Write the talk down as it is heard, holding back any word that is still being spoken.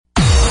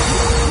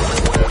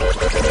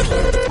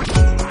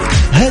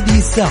هذه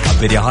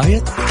الساعة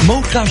برعاية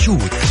موقع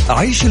شوت.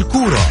 عيش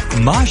الكورة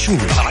مع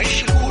شوت.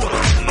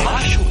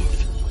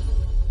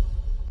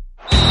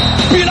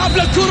 بيلعب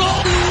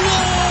للكرة،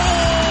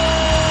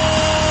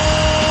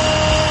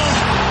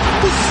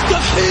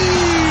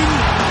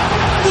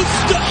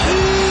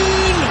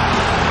 مستحيل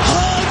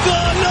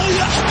هذا لا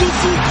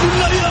يحدث كل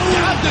يوم.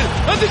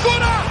 هذه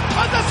كرة،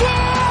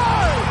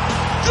 التسويق،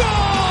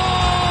 جول،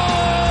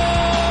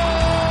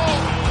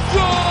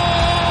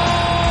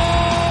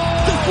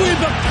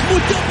 تسويبة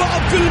متابعة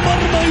في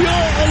المرمى، يا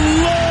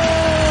الله.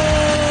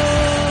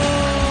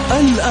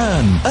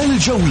 الآن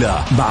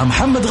الجولة مع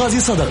محمد غازي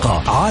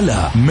صدقة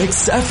على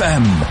ميكس اف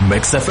ام.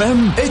 ميكس اف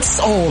ام it's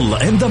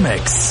all in the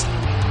mix.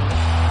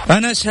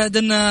 أنا أشهد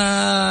أن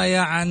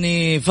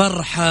يعني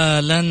فرحة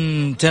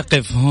لن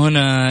تقف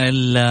هنا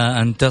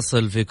إلا أن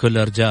تصل في كل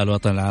أرجاء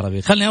الوطن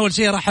العربي. خلني أول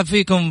شيء أرحب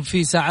فيكم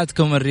في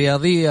ساعتكم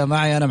الرياضية.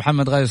 معي أنا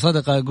محمد غازي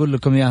صدقة، أقول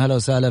لكم يا هلا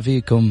وسهلا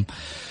فيكم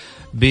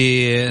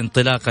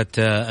بانطلاقة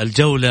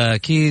الجولة،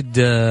 أكيد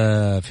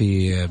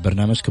في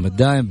برنامجكم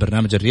الدائم،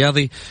 برنامج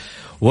الرياضي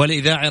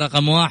والإذاعي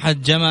رقم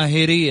 1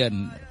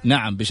 جماهيريا.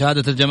 نعم،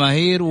 بشهادة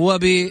الجماهير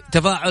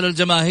وبتفاعل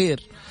الجماهير.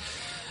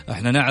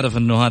 احنا نعرف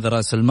انه هذا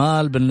رأس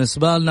المال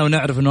بالنسبة لنا،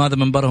 ونعرف انه هذا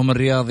منبرهم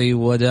الرياضي،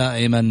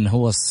 ودائما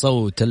هو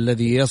الصوت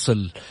الذي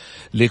يصل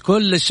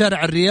لكل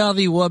الشارع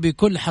الرياضي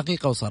وبكل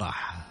حقيقة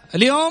وصراحة.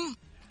 اليوم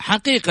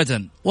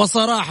حقيقة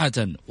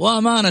وصراحة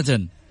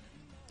وأمانة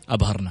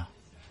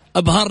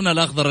أبهرنا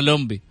الأخضر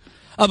الأولمبي،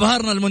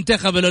 أبهرنا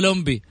المنتخب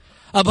الأولمبي،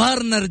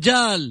 أبهرنا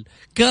رجال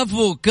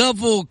كفو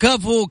كفو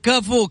كفو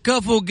كفو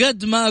كفو،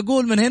 قد ما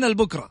أقول من هنا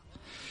لبكرة،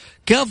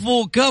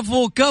 كفو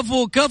كفو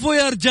كفو كفو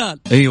يا رجال.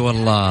 اي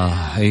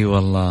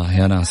والله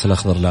يا ناس،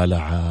 الاخضر لا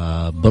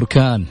لعب،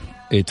 بركان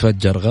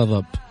يتفجر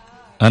غضب.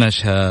 انا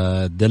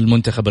اشهد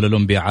المنتخب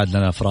الاولمبي اعاد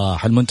لنا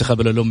افراح،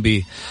 المنتخب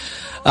الاولمبي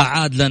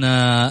اعاد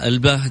لنا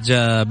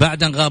البهجه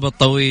بعد ان غابت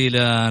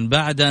طويلا،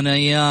 بعد ان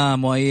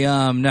ايام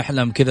وايام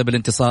نحلم كذا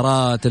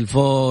بالانتصارات،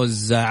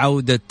 الفوز،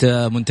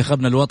 عوده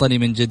منتخبنا الوطني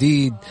من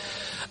جديد.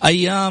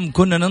 أيام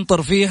كنا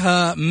ننطر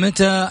فيها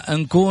متى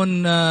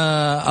نكون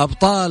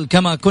أبطال،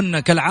 كما كنا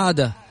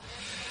كالعادة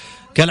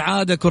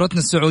كرتنا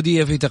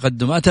السعودية في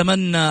تقدم.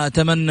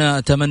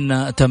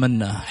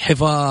 أتمنى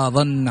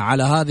حفاظا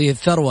على هذه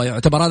الثروة.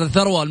 يعتبر هذا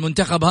الثروة،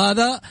 المنتخب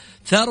هذا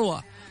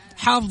ثروة،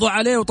 حافظوا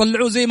عليه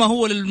وطلعوه زي ما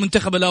هو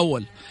للمنتخب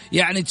الأول.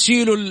 يعني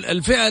تشيلوا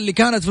الفئة اللي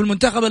كانت في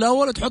المنتخب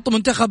الأول وتحطوا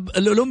منتخب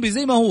الأولمبي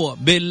زي ما هو،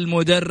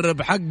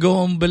 بالمدرب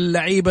حقهم،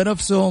 باللعيبة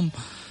نفسهم،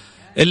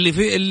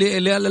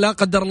 اللي لا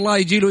قدر الله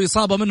يجي له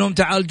إصابة منهم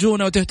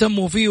تعالجونه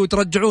وتهتموا فيه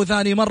وترجعوه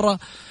ثاني مرة.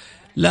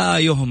 لا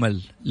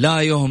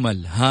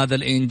يهمل هذا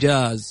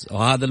الإنجاز،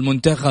 وهذا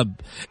المنتخب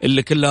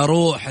اللي كله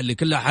روح، اللي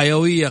كله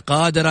حيوية،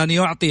 قادر أن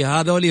يعطي.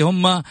 هذول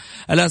هم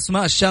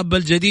الأسماء الشابة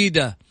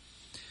الجديدة.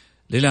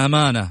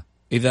 للأمانة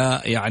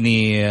إذا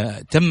يعني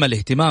تم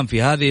الاهتمام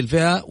في هذه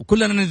الفئة،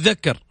 وكلنا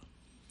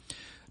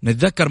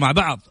نتذكر مع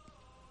بعض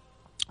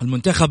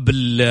المنتخب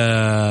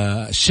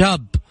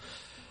الشاب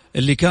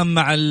اللي كان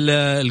مع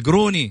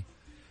القروني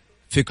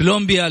في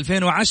كولومبيا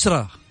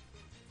 2010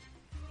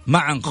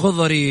 مع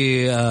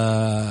خضري،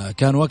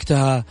 كان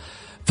وقتها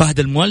فهد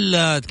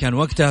المولد، كان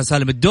وقتها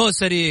سالم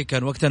الدوسري،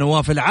 كان وقتها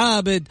نواف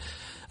العابد.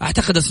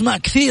 أعتقد أسماء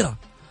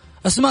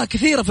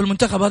كثيرة في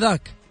المنتخب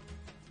هذاك،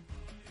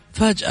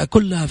 فجأة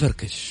كلها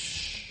فركش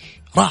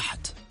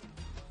راحت.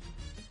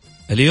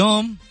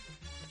 اليوم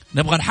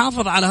نبغى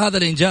نحافظ على هذا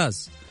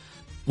الإنجاز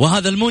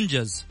وهذا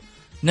المنجز،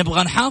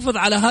 نبغى نحافظ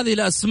على هذه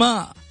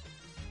الأسماء.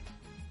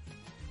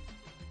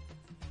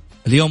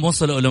 اليوم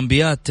وصل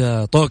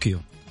أولمبياد طوكيو،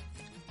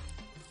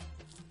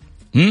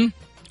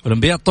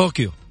 أولمبياد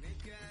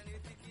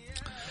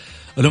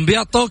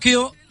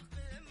طوكيو،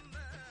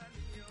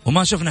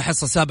 وما شفنا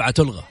حصة 7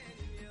 تلغى،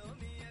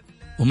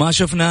 وما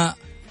شفنا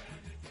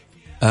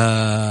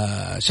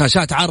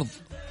شاشات عرض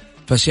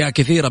في أشياء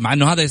كثيرة، مع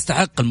أنه هذا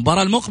يستحق.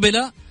 المباراة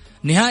المقبلة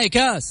نهائي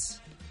كاس،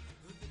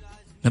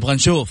 نبغى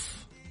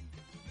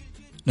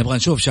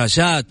نشوف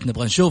شاشات،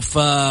 نبغى نشوف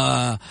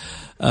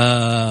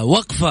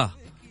وقفة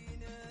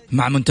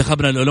مع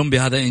منتخبنا الأولمبي.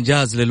 هذا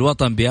إنجاز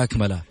للوطن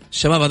بأكمله.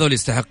 الشباب هذول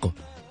يستحقوا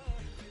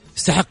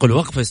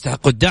الوقفة،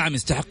 يستحقوا الدعم،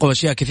 يستحقوا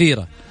أشياء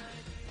كثيرة.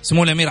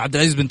 سمو الأمير عبد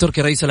العزيز بن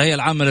تركي رئيس الهيئة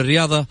العامة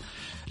للرياضة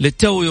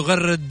للتو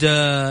يغرد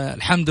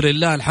الحمد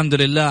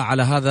لله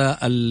على هذا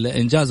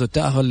الإنجاز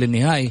والتأهل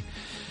للنهائي.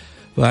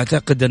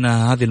 وأعتقد أن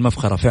هذه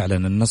المفخرة فعلا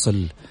أن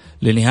نصل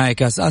لنهائي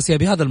كأس آسيا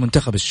بهذا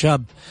المنتخب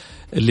الشاب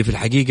اللي في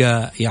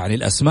الحقيقة يعني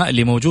الأسماء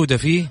اللي موجودة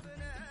فيه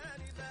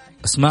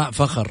أسماء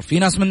فخر. في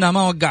ناس منها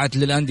ما وقعت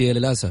للأندية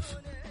للأسف،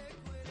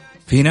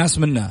 في ناس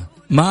منها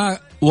ما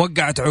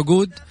وقعت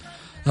عقود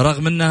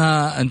رغم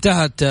أنها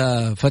انتهت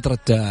فترة،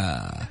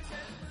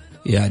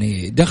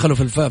 يعني دخلوا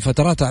في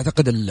الفترات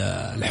أعتقد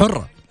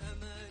الحرة.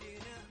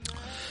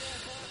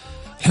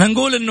 احنا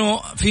نقول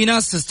انه في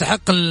ناس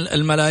تستحق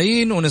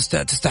الملايين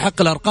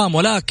وتستحق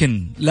الارقام،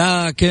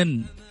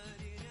 لكن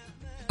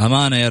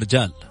امانه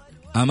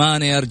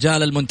يا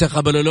رجال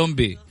المنتخب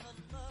الاولمبي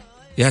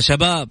يا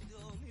شباب،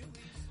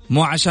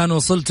 مو عشان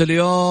وصلت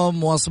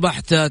اليوم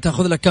وأصبحت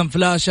تأخذ لك كم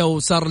فلاشة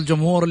وصار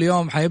الجمهور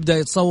اليوم حيبدأ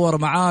يتصور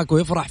معاك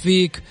ويفرح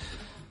فيك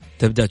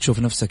تبدأ تشوف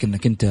نفسك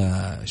أنك أنت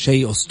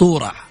شيء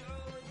أسطورة.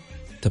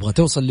 تبغى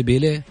توصل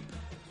لبيليه،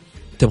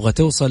 تبغى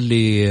توصل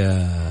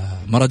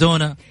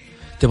لمارادونا،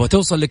 تبغى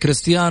توصل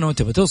لكريستيانو،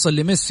 تبغى توصل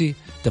لميسي،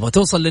 تبغى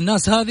توصل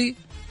للناس هذه.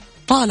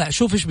 طالع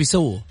شوف إيش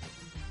بيسووا،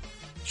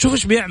 شوف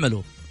إيش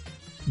بيعملوا،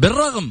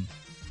 بالرغم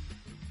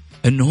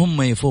أنه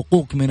هم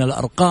يفوقوك من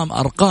الأرقام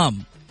أرقام،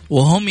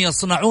 وهم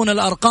يصنعون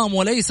الأرقام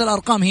وليس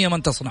الأرقام هي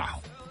من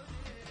تصنعهم.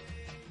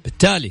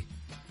 بالتالي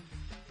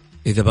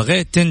إذا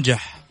بغيت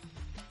تنجح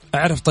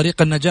اعرف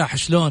طريق النجاح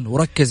شلون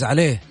وركز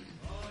عليه،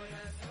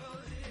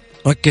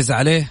 ركز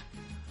عليه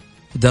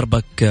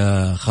دربك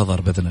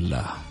خضر بإذن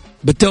الله.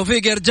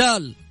 بالتوفيق يا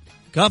رجال،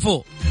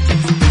 كافو.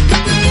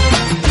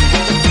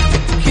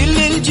 كل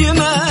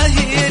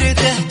الجماهير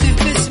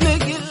تهتف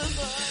باسمك.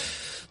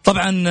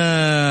 طبعا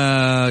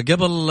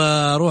قبل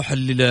اروح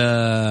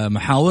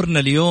لمحاورنا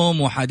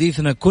اليوم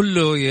وحديثنا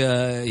كله،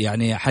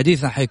 يعني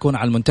حديثنا حيكون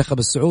على المنتخب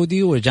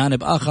السعودي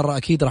وجانب اخر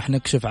اكيد راح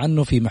نكشف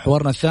عنه في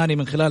محورنا الثاني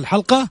من خلال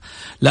الحلقه،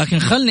 لكن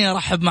خلني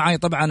ارحب معي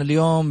طبعا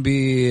اليوم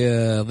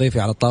بضيفي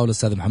على الطاوله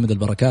الاستاذ محمد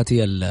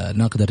البركاتي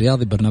الناقد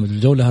الرياضي ببرنامج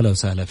الجوله. اهلا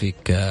وسهلا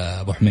فيك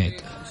ابو حميد.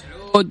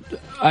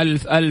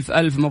 ألف ألف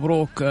ألف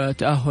مبروك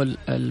تأهل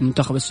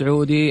المنتخب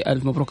السعودي،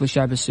 ألف مبروك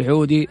للشعب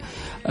السعودي،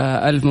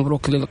 ألف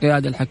مبروك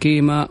للقيادة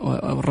الحكيمة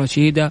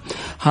والرشيدة.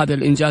 هذا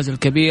الإنجاز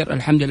الكبير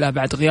الحمد لله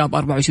بعد غياب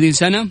 24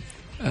 سنة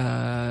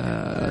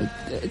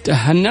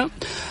تأهلنا.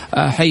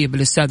 حي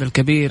بالأستاذ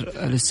الكبير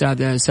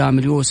الأستاذ سامي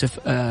اليوسف،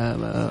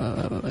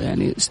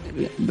 يعني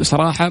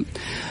بصراحة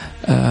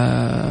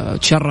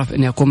تشرف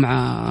أن يكون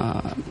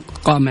مع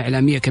قامة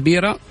إعلامية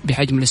كبيرة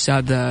بحجم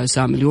الأستاذ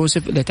سامي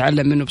اليوسف اللي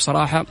أتعلم منه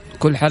بصراحة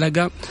كل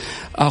حلقة،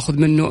 أخذ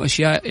منه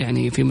أشياء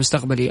يعني في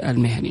مستقبلي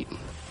المهني.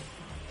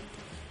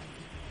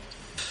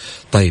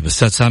 طيب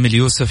أستاذ سامي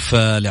اليوسف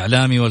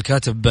الإعلامي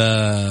والكاتب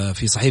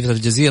في صحيفة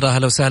الجزيرة،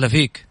 أهلا وسهلا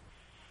فيك.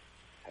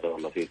 أهلا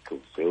والله فيك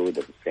سعود،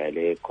 أبصي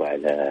عليك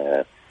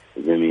وعلى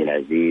زميل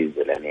العزيز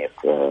الأنيق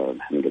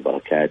محمد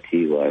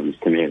البركاتي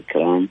والمستمعين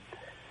الكرام.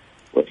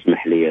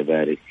 واسمح لي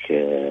أبارك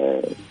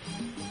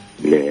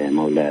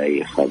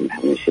لمولاي خادم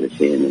محمد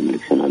الشرسين الملك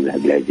سلمان بن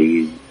عبد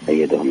العزيز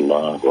أيده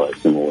الله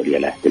وسمو ولي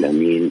العهد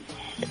الأمين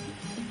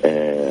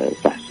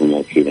صاحب السمو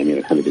الوكيل الأمير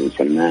محمد بن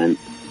سلمان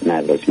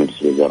نائب رئيس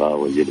مجلس الوزراء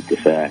وزير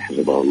الدفاع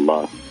حفظه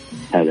الله.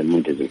 هذا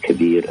المنجز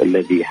الكبير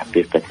الذي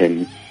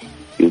حقيقة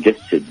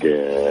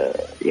يجسد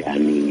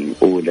يعني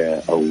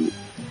أولى أو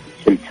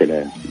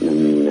سلسلة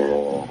من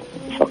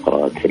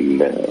فقرات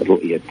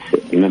رؤية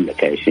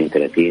المملكة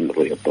 2030،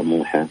 الرؤية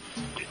الطموحة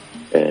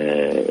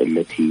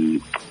التي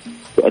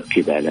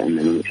تؤكد على أن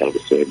المملكة العربية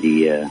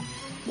السعودية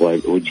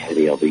وجهة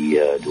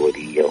رياضية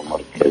دولية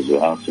ومركز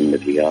وعاصمة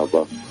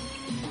الرياضة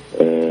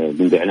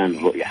منذ إعلان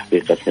الرؤية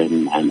حقيقة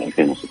عام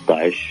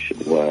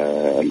 2016،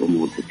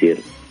 والأمور تسير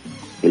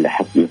إلى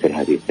حق مثل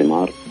هذه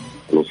الثمار: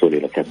 الوصول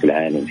إلى كأس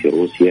العالم في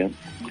روسيا،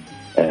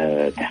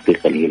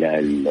 تحقيق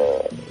الهلال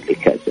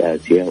لكأس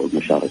آسيا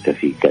والمشاركة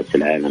في كأس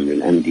العالم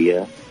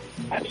للأندية،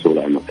 حصول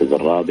على المركز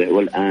الرابع،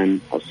 والآن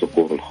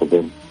الصقور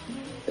الخضر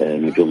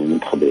نجوم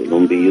المنتخب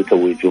الأولمبي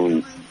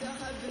يتوجون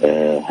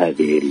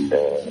هذه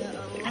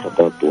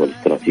الخطط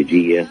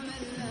والاستراتيجية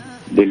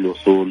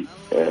بالوصول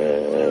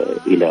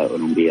إلى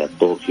أولمبياد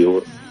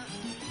طوكيو.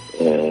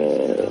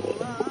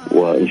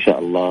 وإن شاء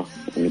الله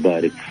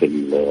نبارك في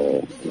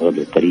الغد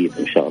القريب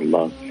إن شاء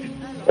الله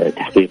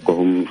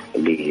تحقيقهم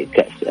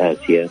لكأس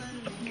آسيا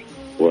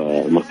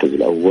والمركز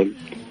الأول.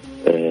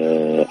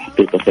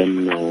 حقيقة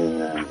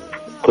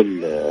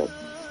كل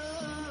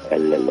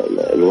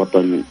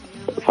الوطن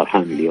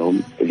فرحان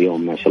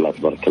اليوم ما شاء الله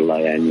تبارك الله،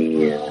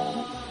 يعني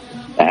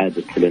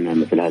أعادت لنا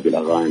مثل هذه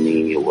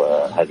الأغاني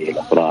وهذه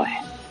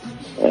الأفراح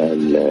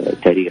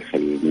تاريخ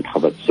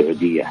المنتخبات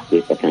السعودية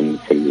حقيقة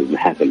في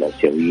المحافل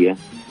الآسيوية.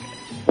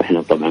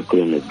 وإحنا طبعا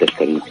كلنا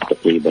نتذكر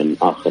تقريبا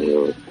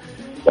آخر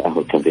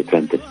تأهل كان في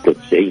أتلانتا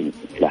 96،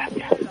 لاحظ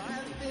الفرق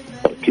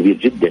كبير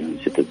جدا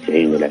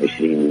 96 إلى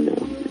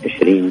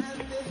 2020،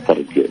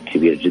 فرق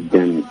كبير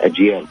جدا،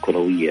 أجيال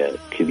كروية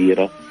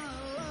كبيرة.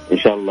 إن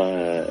شاء الله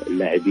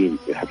اللاعبين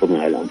يحافظون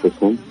على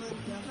أنفسهم،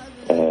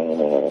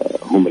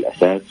 هم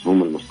الأساس،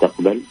 هم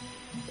المستقبل.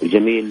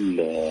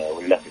 الجميل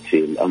واللافت في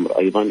الأمر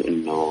أيضا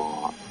أنه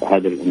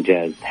هذا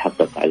الإنجاز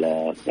تحقق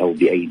على أو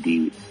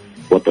بأيدي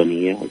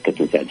وطنية.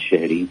 الكابتن سعد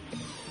الشهري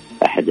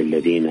أحد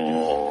الذين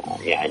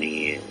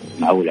يعني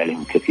معول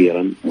عليهم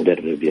كثيرا،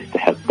 مدرب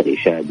يستحق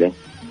الإشادة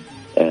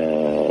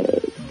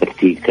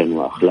تكتيكا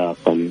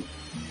وأخلاقا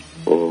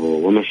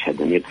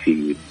ومشهدا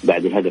يكفي.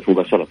 بعد الهدف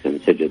مباشرة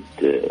سجد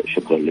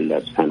شكرا لله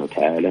سبحانه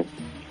وتعالى.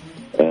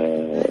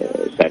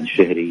 سعد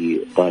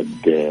الشهري قاد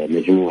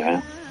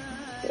مجموعة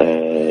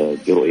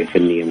برؤية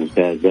فنية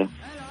ممتازة،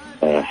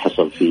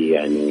 حصل فيه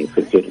يعني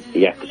فكر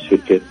يعكس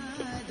فكر،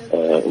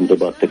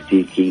 انضباط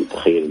تكتيكي.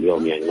 تخيل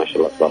اليوم يعني ما شاء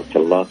الله تبارك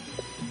الله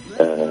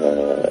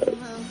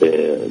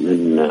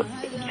من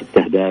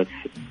 6 أهداف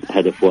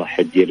هدف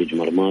واحد يلج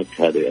مرمات،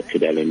 هذا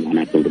يؤكد على أن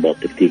هناك انضباط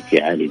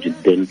تكتيكي عالي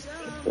جدا،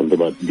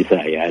 انضباط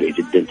دفاعي عالي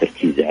جدا،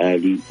 تركيز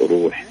عالي،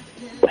 روح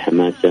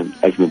وحماسة.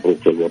 ألف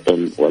مبروك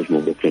للوطن وألف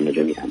مبروك لنا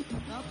جميعا.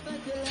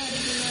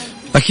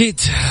 أكيد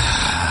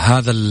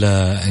هذا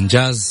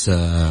الإنجاز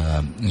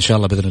إن شاء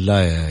الله بإذن الله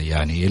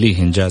يعني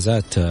يليه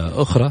إنجازات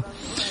أخرى.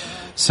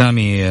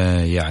 سامي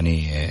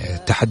يعني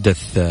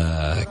تحدث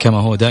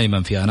كما هو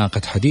دائما في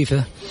أناقة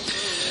حديثه.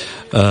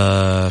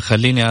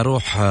 خليني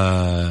أروح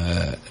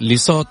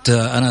لصوت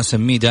أنا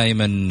أسميه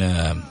دائما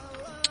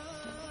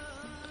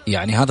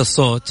يعني هذا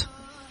الصوت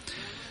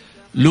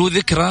له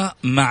ذكرى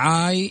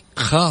معاي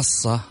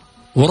خاصة،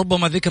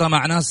 وربما ذكرى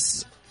مع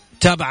ناس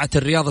تابعت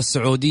الرياضة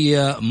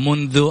السعودية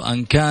منذ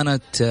أن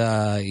كانت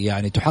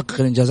يعني تحقق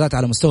الإنجازات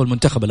على مستوى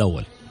المنتخب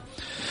الأول.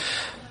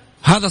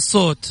 هذا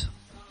الصوت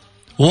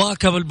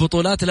واكب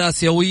البطولات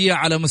الآسيوية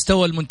على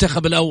مستوى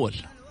المنتخب الأول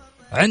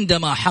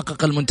عندما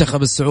حقق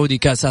المنتخب السعودي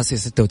كأس آسيا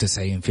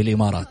 96 في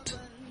الإمارات.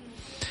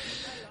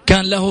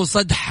 كان له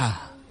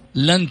صدحة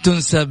لن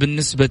تنسى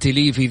بالنسبة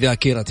لي في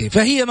ذاكرتي،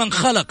 فهي من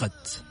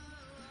خلقت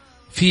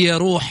في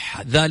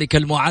روح ذلك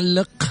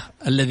المعلق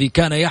الذي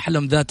كان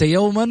يحلم ذات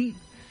يوما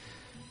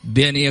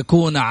بأن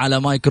يكون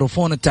على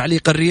ميكروفون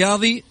التعليق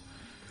الرياضي،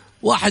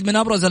 واحد من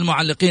أبرز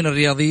المعلقين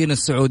الرياضيين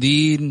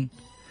السعوديين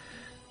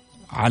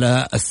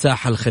على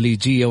الساحة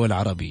الخليجية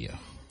والعربية.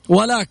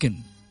 ولكن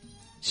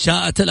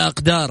شاءت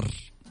الأقدار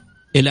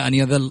إلى أن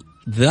يظل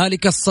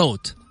ذلك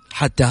الصوت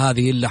حتى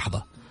هذه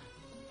اللحظة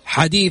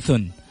حديث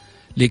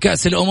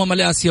لكأس الأمم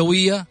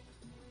الآسيوية،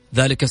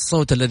 ذلك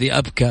الصوت الذي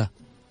أبكى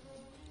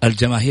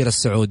الجماهير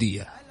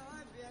السعودية.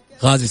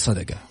 غازي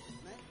صدقة.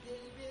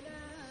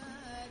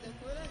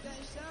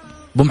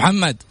 أبو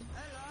محمد،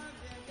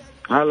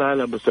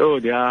 هلا أبو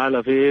سعود، يا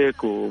هلا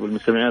فيك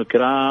وبالمستمعين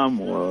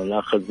الكرام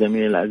والأخ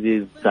الزميل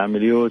العزيز سامي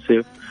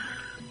يوسف،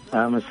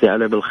 أمسي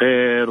عليه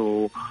بالخير،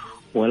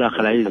 والأخ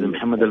العزيز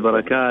محمد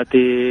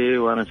البركاتي،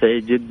 وأنا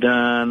سعيد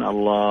جدا.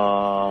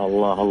 الله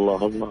الله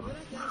الله الله.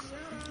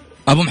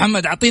 أبو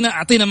محمد،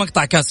 أعطينا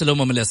مقطع كأس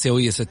الأمم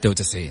الآسيوية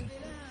 96.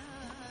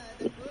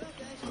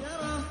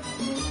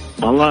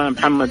 والله يا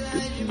محمد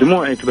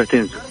دموعي تبى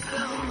تنزل.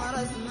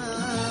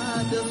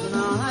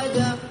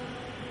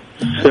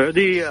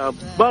 السعودية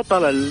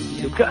بطل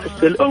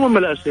كأس الأمم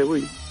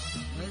الآسيوية.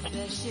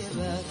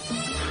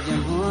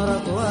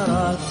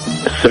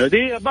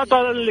 السعودية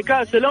بطل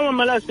لكأس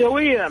الأمم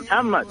الآسيوية يا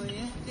محمد،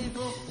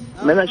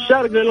 من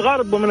الشرق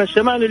للغرب ومن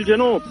الشمال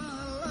للجنوب.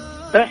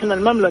 احنا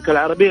المملكة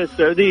العربية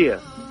السعودية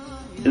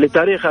اللي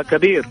تاريخها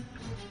كبير،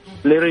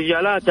 اللي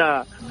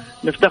رجالاتها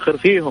نفتخر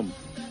فيهم،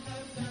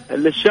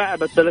 اللي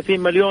الشعب 30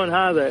 مليون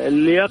هذا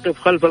اللي يقف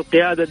خلف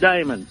القيادة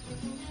دائما.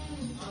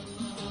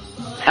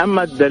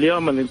 محمد ده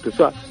اليوم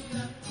الانتصار.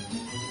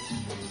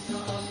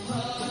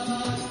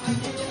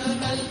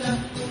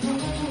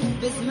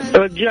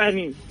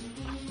 رجعني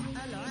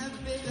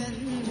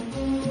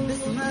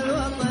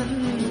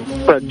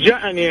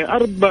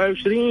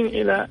 24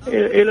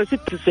 إلى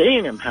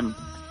 96 يا محمد،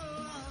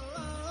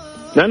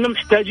 لأنه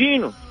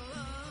محتاجينه،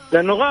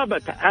 لأنه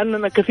غابت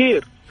عننا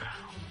كثير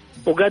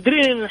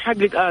وقادرين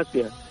نحقق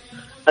آسيا.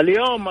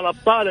 اليوم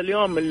الأبطال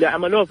اليوم اللي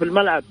عملوه في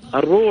الملعب،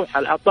 الروح،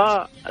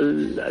 العطاء،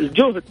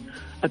 الجهد،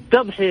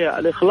 التضحية،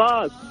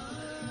 الإخلاص،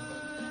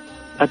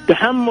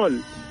 التحمل،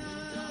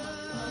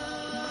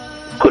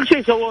 كل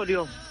شيء سووه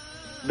اليوم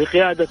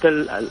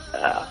بقيادة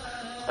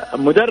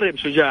مدرب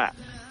شجاع،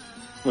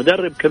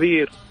 مدرب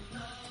كبير،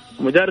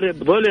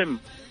 مدرب ظلم،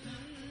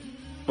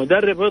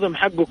 مدرب هضم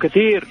حقه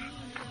كثير،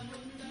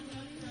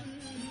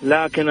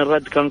 لكن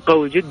الرد كان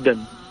قوي جدا.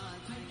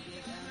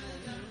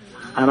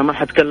 أنا ما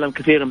حتكلم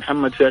كثير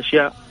محمد في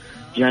أشياء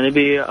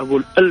جانبية،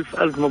 أقول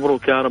ألف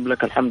مبروك، يا رب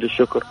لك الحمد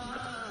الشكر،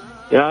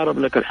 يا رب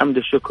لك الحمد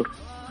الشكر.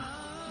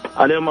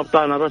 اليوم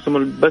أبطالنا رسموا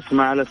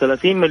البسمة على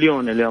 30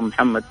 مليون اليوم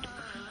محمد.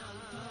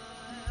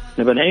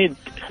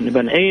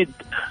 نبى نعيد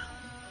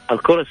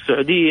الكرة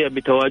السعودية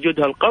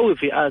بتواجدها القوي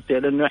في آسيا،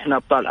 لأنه إحنا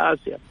أبطال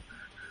آسيا،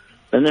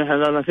 لأنه إحنا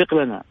لنا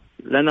ثقلنا،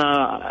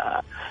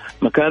 لنا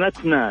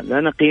مكانتنا،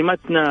 لنا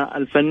قيمتنا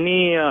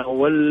الفنية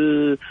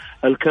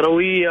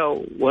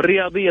والكروية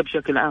والرياضية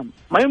بشكل عام.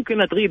 ما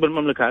يمكن أن تغيب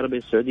المملكة العربية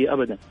السعودية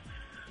أبدا،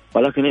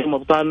 ولكن يوم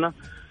أبطالنا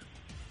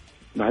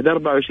بعد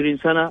 24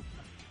 سنة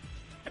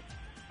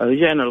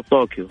رجعنا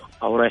لطوكيو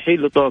أو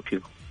رايحين لطوكيو.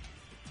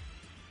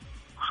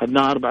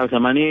 خدناها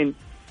 84،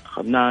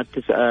 خدناها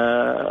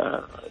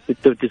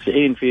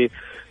 96 في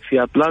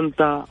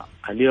أتلانتا،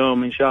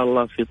 اليوم إن شاء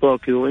الله في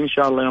طوكيو، وإن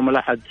شاء الله يوم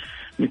الأحد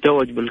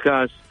نتوج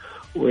بالكاس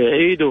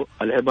ويعيدوا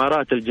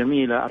العبارات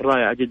الجميلة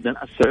الرائعة جدا.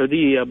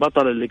 السعودية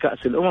بطل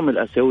لكأس الأمم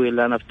الآسيوية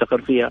اللي أنا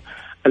أفتخر فيها.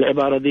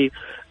 العبارة دي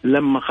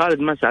لما خالد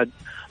مسعد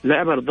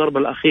لعب الضربة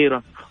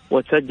الأخيرة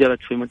وتسجلت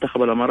في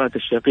منتخب الإمارات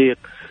الشقيق،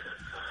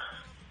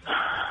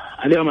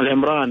 اليوم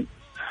العمران،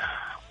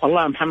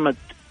 والله محمد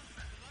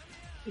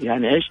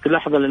يعني عشت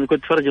لحظة لأني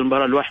كنت فرج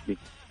المباراة لوحدي.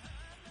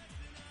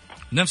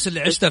 نفس اللي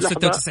عشتها في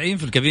 96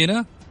 في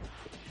الكابينة.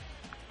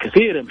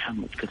 كثير يا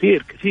محمد،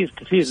 كثير.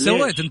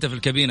 سويت أنت في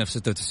الكابينة في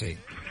 96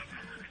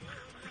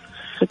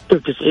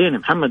 يا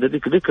محمد؟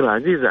 هذيك ذكرى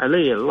عزيزة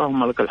علي،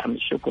 اللهم لك الحمد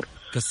الشكر.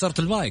 كسرت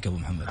المايك أبو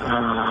محمد.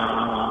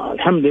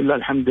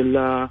 الحمد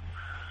لله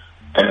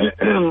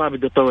ما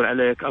بدي أطول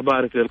عليك،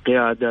 أبارك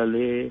للقيادة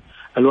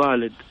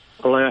للوالد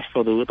الله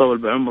يحفظه ويطول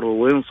بعمره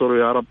وينصره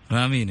يا رب.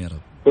 آمين يا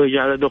رب.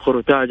 ويجعل دخر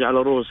وتاج على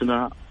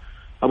رؤوسنا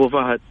أبو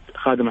فهد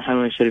خادم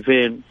الحرمين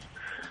الشريفين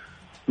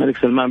ملك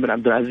سلمان بن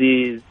عبد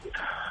العزيز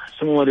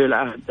سمو ولي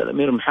العهد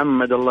الأمير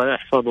محمد الله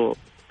يحفظه.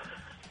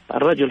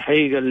 الرجل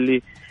حقيقة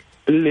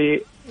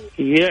اللي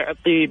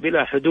يعطي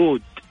بلا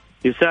حدود،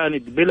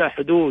 يساند بلا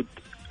حدود،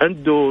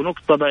 عنده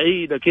نقطة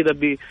بعيدة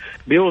كذا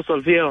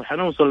بيوصل فيها،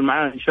 وحنوصل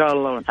معاه إن شاء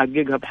الله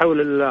ونحققها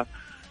بحول الله.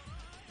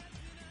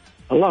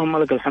 اللهم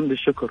لك الحمد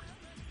الشكر.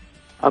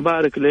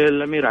 أبارك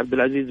للأمير عبد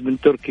العزيز بن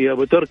تركي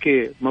أبو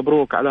تركي،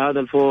 مبروك على هذا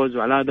الفوز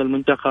وعلى هذا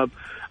المنتخب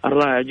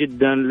الرائع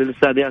جدا.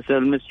 للأستاذ ياسر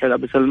المسحل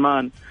أبو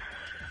سلمان،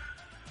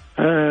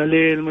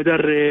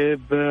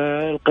 للمدرب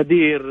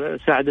القدير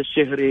سعد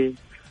الشهري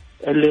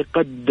اللي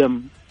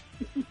قدم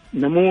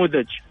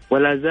نموذج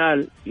ولا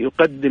زال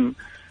يقدم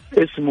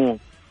اسمه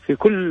في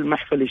كل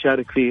محفل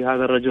يشارك فيه.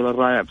 هذا الرجل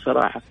الرائع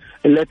بصراحة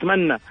اللي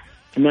أتمنى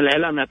أن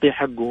الإعلام يعطيه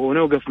حقه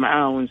ونوقف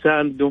معاه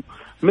ونسانده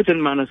مثل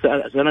ما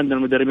ساندنا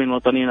المدربين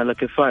الوطنيين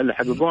الأكفاء اللي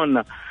حققوا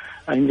لنا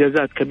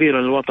إنجازات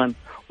كبيرة للوطن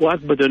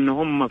وأثبتوا أن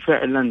هم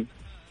فعلا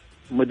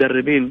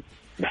مدربين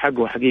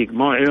بحقه حقيقة،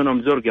 ما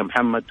عيونهم زرق يا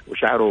محمد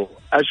وشعره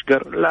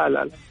أشقر. لا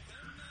لا لا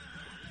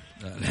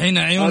الحين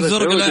عيون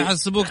زرق لا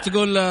يحسبوك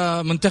تقول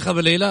منتخب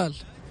الهلال.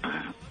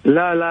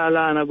 لا لا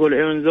لا أنا أقول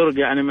عيون زرق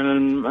يعني من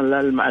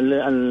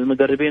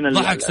المدربين.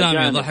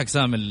 ضحك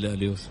سامي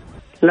اليوسف.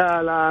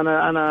 لا لا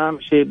أنا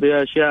أمشي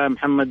بأشياء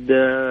محمد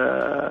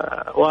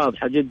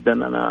واضحة جدا.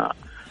 أنا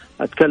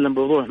أتكلم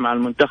بوضوح مع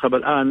المنتخب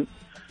الآن.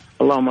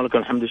 اللهم لك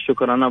الحمد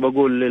الشكر. أنا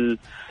بقول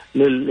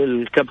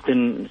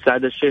للكابتن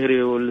سعد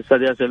الشهري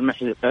والأستاذ ياسر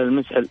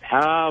المسحل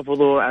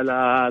حافظوا على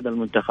هذا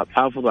المنتخب،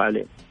 حافظوا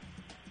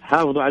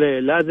عليه.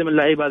 لازم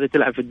اللعيبة هذه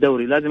تلعب في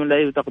الدوري، لازم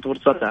اللعيبة تأخذ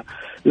فرصتها،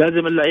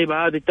 لازم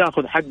اللعيبة هذه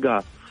تأخذ حقها،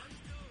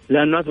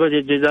 لأنه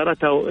أثبتت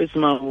جدارتها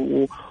واسمها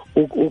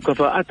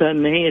وكفاءتها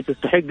أن هي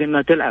تستحق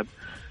أنها تلعب.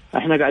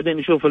 احنا قاعدين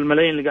نشوف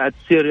الملايين اللي قاعد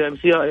تصير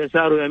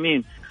يسار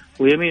ويمين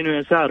ويمين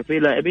ويسار. في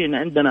لاعبين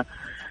عندنا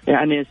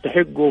يعني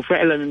يستحقوا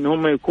فعلا ان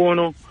هم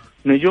يكونوا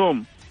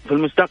نجوم في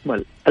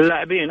المستقبل.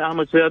 اللاعبين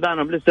احمد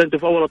سيادانهم لسه انتم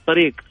في اول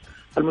الطريق،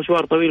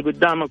 المشوار طويل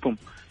قدامكم،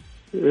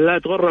 لا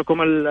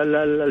تغركم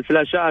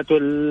الفلاشات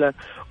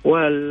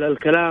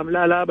والكلام،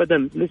 لا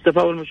ابدا، لسه في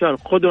اول مشوار.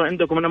 خذوا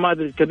عندكم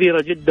نماذج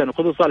كبيره جدا،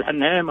 خذوا صالح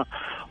النعيمه،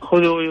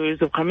 خذوا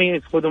يوسف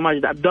خميس، خذوا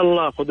ماجد عبد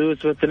الله، خذوا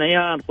يوسف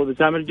الثنيان، خذوا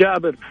سامي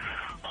الجابر،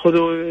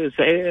 خذوا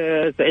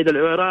سعيد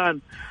العويران،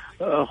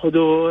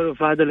 خذوا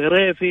فهد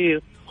الهريفي،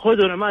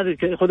 خذوا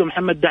نماذج، خذوا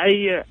محمد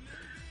دعية.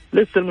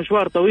 لسه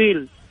المشوار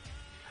طويل.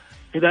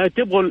 إذا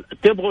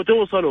تبغوا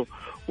توصلوا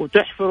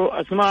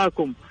وتحفروا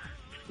أسماءكم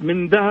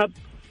من ذهب،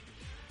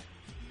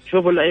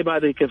 شوفوا اللعيبة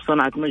هذه كيف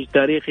صنعت مجد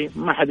تاريخي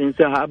ما حد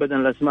ينساها أبدا.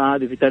 الأسماء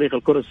هذه في تاريخ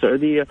الكرة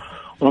السعودية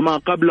وما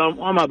قبلهم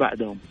وما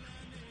بعدهم.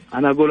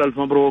 أنا أقول ألف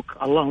مبروك،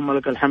 اللهم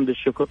لك الحمد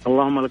الشكر،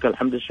 اللهم لك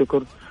الحمد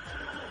الشكر.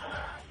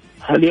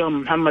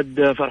 اليوم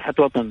محمد فرحة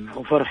وطن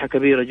وفرحة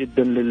كبيرة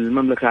جدا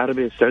للمملكة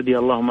العربية السعودية،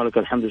 اللهم لك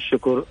الحمد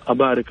الشكر.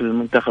 أبارك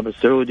للمنتخب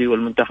السعودي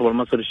والمنتخب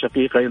المصري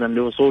الشقيق أيضا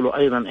لوصوله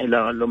أيضا إلى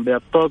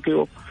أولمبياد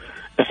طوكيو.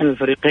 إحنا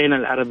الفريقين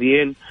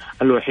العربيين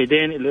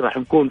الوحيدين اللي راح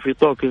نكون في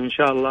طوكيو إن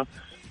شاء الله،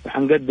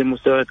 وحنقدم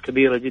مستويات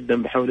كبيرة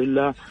جدا بحول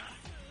الله.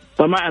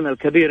 طمعنا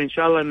الكبير إن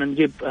شاء الله أن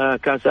نجيب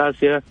كأس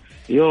آسيا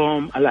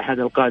يوم الأحد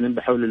القادم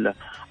بحول الله.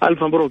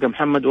 ألف مبروك يا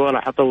محمد،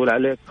 ولا حطول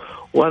عليك،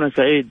 وأنا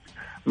سعيد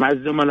مع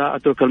الزملاء.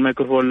 أترك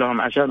الميكروفون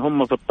لهم عشان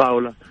هم في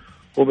الطاولة،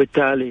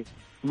 وبالتالي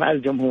مع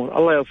الجمهور.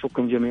 الله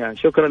يوفقكم جميعا.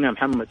 شكرا يا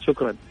محمد.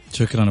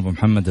 شكرا أبو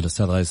محمد.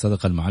 الأستاذ غازي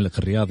صدقة المعلق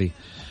الرياضي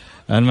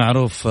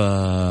المعروف.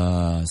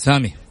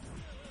 سامي،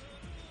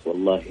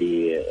 والله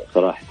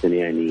صراحة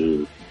يعني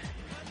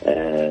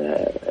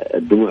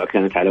الدموع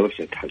كانت على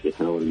وشك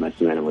حقيقة أول ما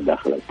سمعنا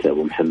مداخلة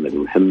أبو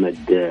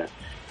محمد.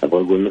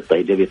 أبغى أقول نقطة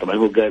إيجابية. طبعا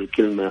هو قال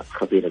كلمة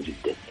خطيرة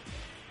جدا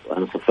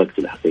وأنا صفقت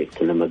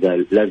الحقيقة لما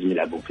قال لازم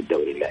يلعبون في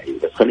الدوري اللاعبين.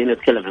 بس خلينا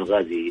نتكلم عن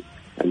غازي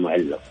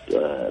المعلق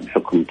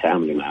بحكم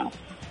تعاملي معه.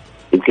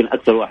 يمكن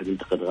أكثر واحد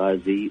انتقد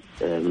غازي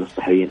من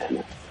الصحفيين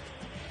أنا،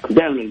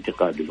 دائما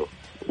الانتقاد له.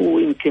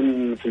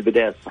 ويمكن في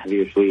البداية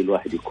الصحفية شوي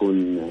الواحد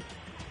يكون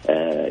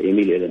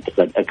يميل إلى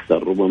الانتقاد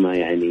أكثر، ربما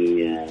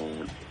يعني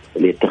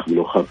ليتخذ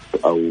له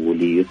خط أو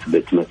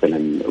ليثبت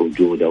مثلا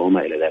وجوده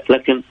وما إلى ذلك.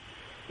 لكن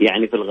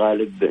يعني في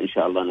الغالب إن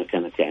شاء الله أنا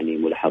كانت يعني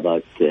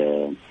ملاحظات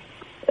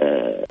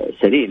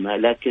سليمة.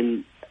 لكن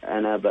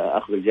أنا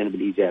بأخذ الجانب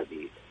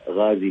الإيجابي.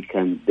 غازي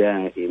كان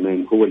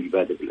دائما هو اللي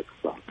يبادر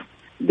بالاتصال،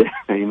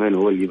 دائما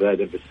هو اللي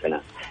يبادر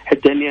بالسلام.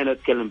 حتى أني أنا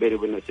أتكلم بيني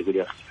وبين نفسي أقول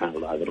يا أخي سبحان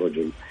الله هذا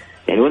الرجل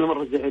يعني ولا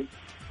مرة زعل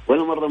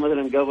ولا مرة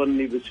مثلا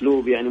قابلني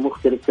بأسلوب يعني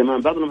مختلف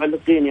تمام. بعض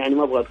المعلقين يعني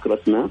ما أبغى أذكر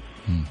أسماء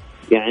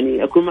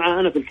يعني أكون معه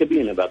أنا في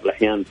الكابينة بعض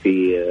الأحيان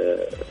في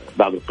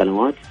بعض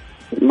القنوات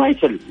ما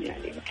يسلم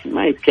يعني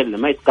ما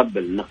يتكلم ما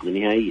يتقبل النقد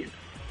نهائيا.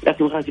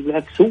 لكن غازي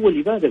بالعكس هو اللي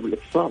يبادر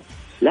بالاتصال.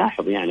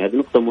 لاحظ يعني هذه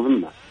نقطة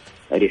مهمة،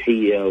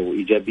 أريحية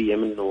وإيجابية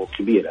منه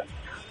كبيرة.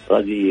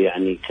 غازي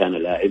يعني كان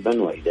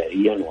لاعبا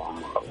وإداريا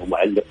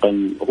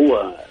ومعلقا،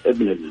 هو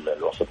ابن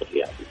الوسط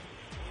الرياضي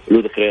له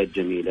ذكريات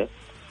جميلة.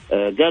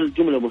 قال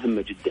جملة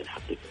مهمة جدا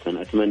حقيقة،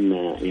 أنا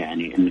أتمنى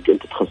يعني أنك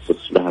أنت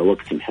تخصص لها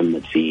وقت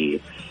محمد في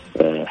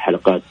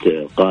حلقات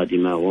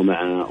قادمة،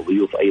 ومع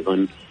ضيوف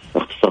أيضا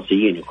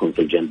اختصاصيين يكون في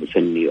الجانب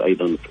الفني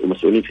وأيضا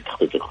ومسؤولين في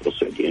تخطيط الكرة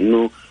السعودية،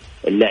 إنه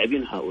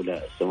اللاعبين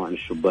هؤلاء سواء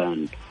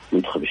الشبان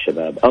منتخب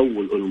الشباب أو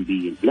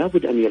الأولمبيين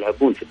لابد أن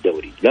يلعبون في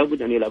الدوري،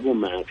 لابد أن يلعبون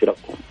مع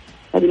فرقهم.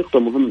 هذه نقطة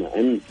مهمة،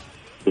 أن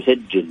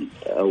تسجل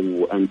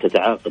أو أن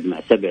تتعاقد مع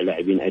 7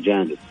 لاعبين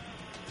أجانب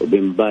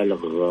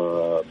وبمبالغ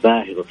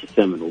باهظة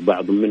الثمن،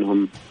 وبعض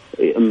منهم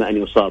إما أن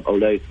يصاب أو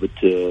لا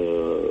يثبت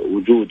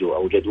وجوده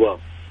أو جدواه،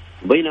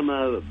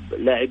 بينما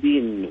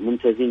لاعبين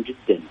ممتازين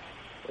جدا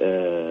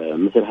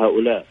مثل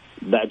هؤلاء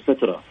بعد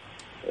فترة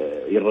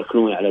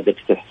يركنون على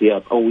دكة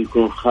الاحتياط أو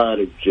يكونون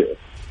خارج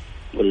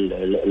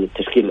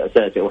التشكيل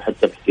الأساسي أو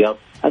حتى الاحتياط.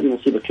 هذه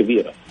مصيبة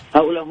كبيرة.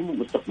 هؤلاء هم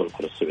مستقبل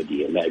الكرة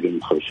السعودية، لاعبين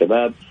منتخب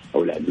الشباب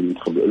أو لاعبين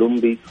المنتخب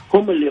الأولمبي،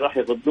 هم اللي راح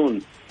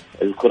يغذون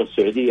الكرة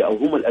السعودية، أو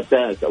هم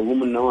الأساس أو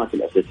هم النواة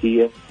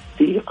الأساسية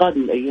في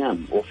قادم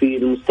الأيام وفي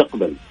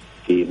المستقبل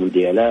في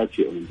مونديالات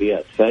في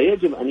أولمبيات.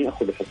 فيجب أن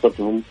يأخذوا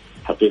حصتهم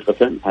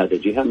حقيقة. هذا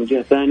جهة. من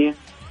جهة ثانية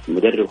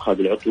المدرب خالد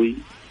العطوي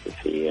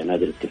في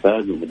نادي الاتفاق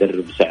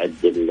والمدرب سعد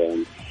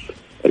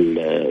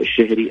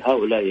الشهري،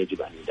 هؤلاء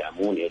يجب أن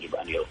يدعمون، يجب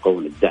أن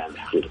يلقون الدعم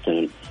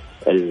حقيقة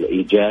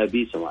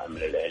الإيجابي سواء من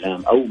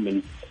الإعلام أو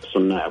من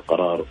صناع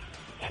القرار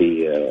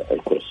في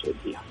الكرة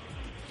السعودية.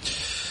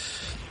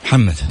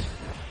 محمد،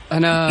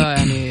 أنا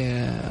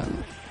يعني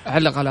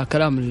أعلق على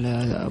كلام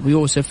أبو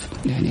يوسف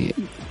يعني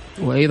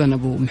وأيضا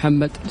أبو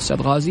محمد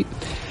الأستاذ غازي.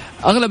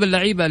 أغلب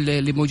اللعيبة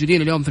اللي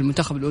موجودين اليوم في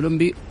المنتخب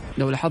الأولمبي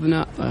لو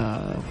لاحظنا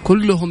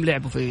كلهم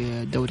لعبوا في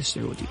الدوري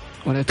السعودي.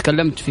 وأنا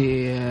تكلمت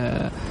في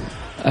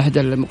أحد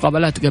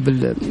المقابلات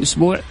قبل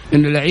أسبوع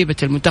إن لعيبة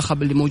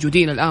المنتخب اللي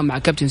موجودين الآن مع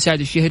كابتن سعد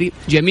الشهري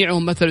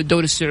جميعهم مثلوا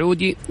الدوري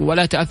السعودي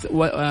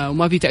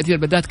وما في تأثير،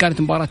 بالذات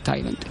كانت مباراة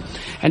تايلاند.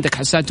 عندك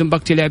حسان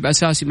تنبكتي لعب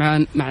أساسي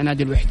مع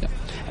نادي الوحدة،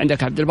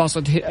 عندك عبد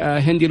الباسط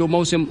هندي له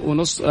موسم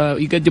ونص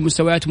يقدم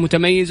مستويات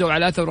متميزة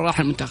وعلى أثر راح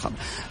المنتخب.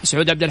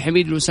 سعود عبد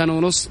الحميد له سنة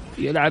ونص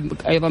يلعب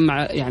أيضا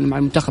مع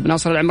المنتخب.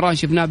 ناصر العمران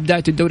شفناه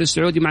بداية الدوري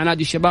السعودي مع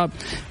نادي الشباب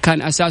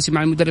كان أساسي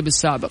مع المدرب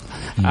السابق.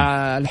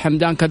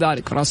 الحمدان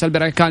كذلك. راس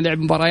البركان كان لعب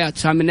مباريات.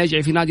 سامي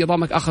النجعي في نادي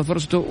ضمك أخذ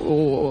فرصته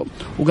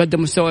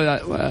وقدم مستوى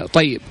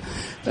طيب.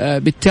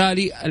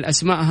 بالتالي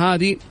الأسماء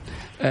هذه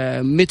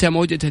متى ما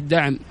وجدت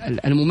الدعم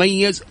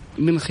المميز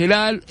من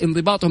خلال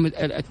انضباطهم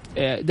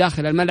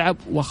داخل الملعب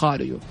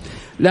وخارجه.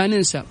 لا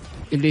ننسى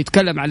اللي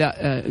يتكلم على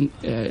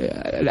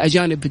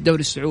الأجانب في الدوري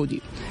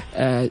السعودي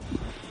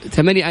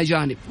 8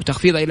 أجانب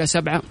وتخفيضها إلى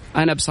 7.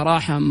 أنا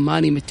بصراحة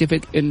ماني متفق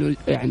إنه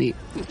يعني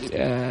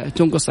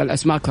تنقص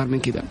الأسماء أكثر من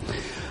كذا.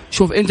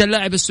 شوف أنت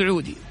اللاعب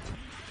السعودي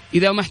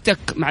إذا ما احتك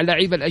مع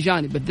اللاعبين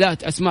الأجانب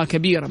بالذات أسماء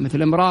كبيرة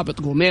مثل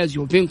مرابط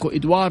غوميزيو فينكو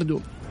إدواردو،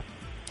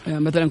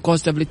 مثلا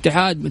كوستا في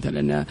الاتحاد،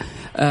 مثلا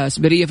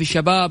سبرية في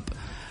الشباب،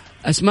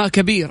 أسماء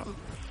كبيرة.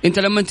 أنت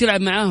لما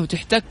تلعب معاه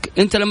وتحتك،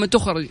 أنت لما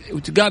تخرج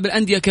وتقابل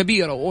أندية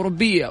كبيرة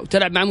وأوروبية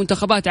وتلعب مع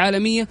منتخبات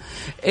عالمية،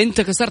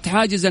 أنت كسرت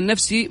حاجز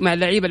النفسي مع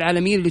اللعيبة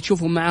العالميين اللي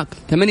تشوفهم معاك.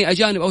 8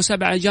 أجانب أو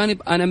 7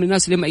 أجانب أنا من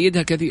الناس اللي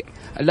مأيدها كثير.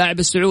 اللاعب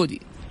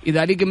السعودي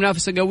إذا لقى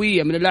منافسة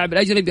قوية من اللاعب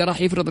الأجنبي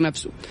راح يفرض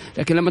نفسه،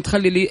 لكن لما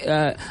تخلي لي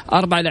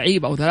 4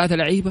 لعيبة أو 3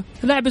 لعيبة،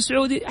 اللاعب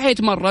السعودي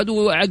حيتمرد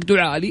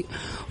وعقده عالي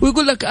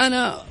ويقول لك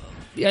أنا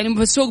يعني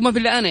في السوق ما في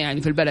إلا أنا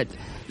يعني في البلد.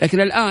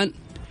 لكن الآن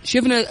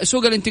شفنا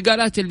سوق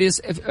الانتقالات اللي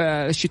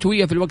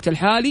الشتوية في الوقت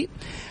الحالي،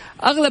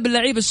 أغلب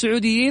اللعيبة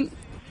السعوديين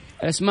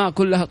أسماء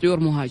كلها طيور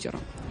مهاجرة.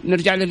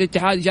 نرجع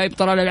للاتحاد جايب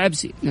طلال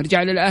العبسي،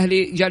 نرجع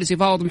للأهلي جالس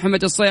يفاوض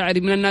محمد الصيعري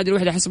من النادي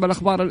الوحدة حسب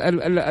الأخبار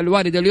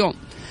الواردة اليوم.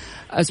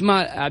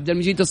 أسماء عبد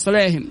المجيد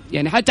الصليهم،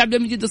 يعني حتى عبد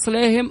المجيد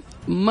الصليهم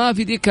ما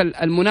في ذيك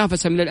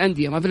المنافسة من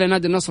الأندية، ما في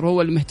نادي النصر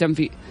هو اللي مهتم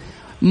فيه،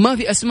 ما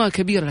في أسماء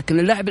كبيرة. لكن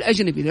اللاعب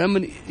الأجنبي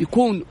لما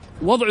يكون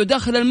وضعه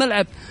داخل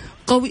الملعب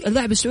قوي،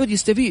 اللاعب السعودي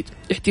يستفيد،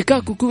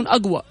 احتكاكه يكون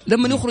أقوى.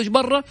 لما يخرج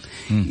برا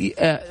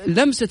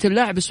لمسة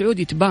اللاعب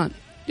السعودي تبان.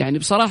 يعني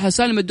بصراحة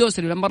سالم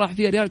الدوسري لما راح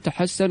فيه ريال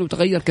تحسن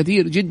وتغير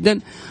كثير جدا،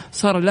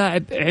 صار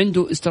لاعب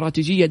عنده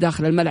استراتيجية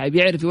داخل الملعب،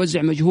 يعرف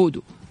يوزع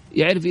مجهوده،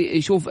 يعرف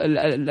يشوف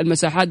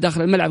المساحات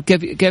داخل الملعب،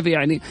 كيف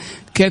يعني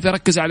كيف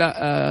يركز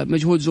على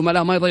مجهود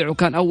زملاء ما يضيعوا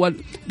كان أول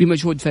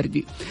بمجهود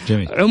فردي.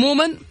 جميل.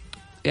 عموما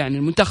يعني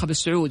المنتخب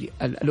السعودي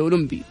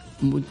الأولمبي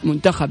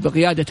منتخب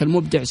بقيادة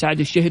المبدع سعد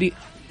الشهري،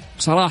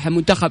 بصراحة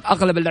منتخب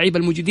أغلب اللعيبة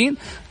الموجودين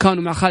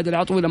كانوا مع خالد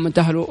العطوي لما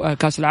انتهلوا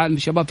كأس العالم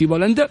الشباب في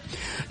بولندا.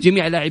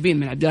 جميع اللاعبين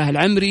من عبد الله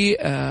العمري،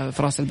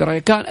 فراس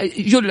البركان،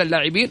 جل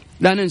اللاعبين.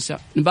 لا ننسى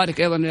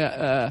نبارك أيضا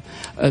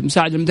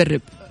مساعد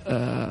المدرب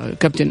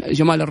كابتن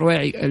جمال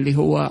الرويعي اللي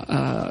هو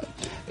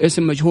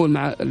اسم مجهول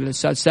مع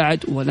الأستاذ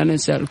سعد. ولا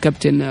ننسى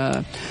الكابتن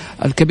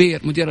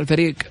الكبير مدير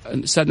الفريق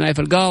الأستاذ نايف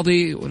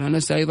القاضي. ولا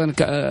ننسى أيضا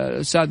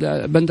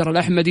الأستاذ بندر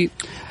الأحمدي.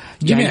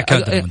 يعني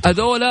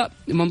هذولا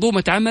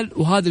منظومة عمل،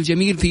 وهذا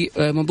الجميل في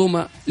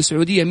منظومة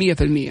سعودية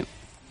 100%.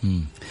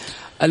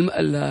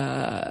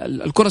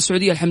 الكرة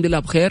السعودية الحمد لله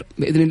بخير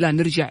بإذن الله.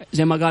 نرجع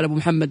زي ما قال أبو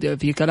محمد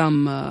في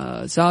كلام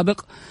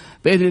سابق،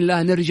 بإذن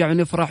الله نرجع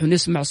ونفرح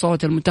ونسمع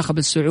صوت المنتخب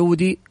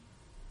السعودي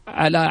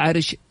على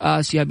عرش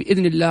آسيا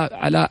بإذن الله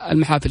على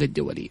المحافل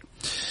الدولية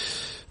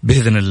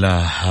بإذن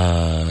الله.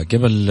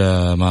 قبل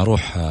ما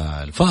أروح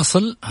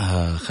الفاصل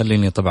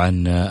خليني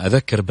طبعا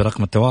أذكر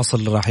برقم التواصل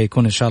اللي راح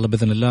يكون إن شاء الله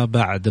بإذن الله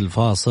بعد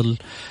الفاصل.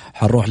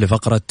 حنروح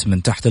لفقرة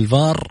من تحت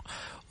الفار،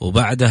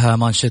 وبعدها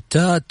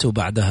مانشتات،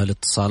 وبعدها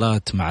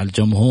الاتصالات مع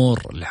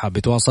الجمهور. اللي حاب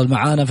يتواصل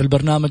معنا في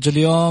البرنامج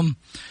اليوم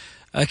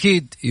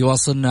أكيد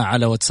يواصلنا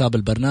على واتساب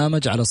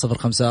البرنامج على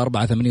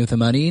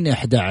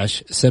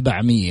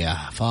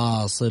 0548811700.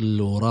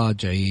 فاصل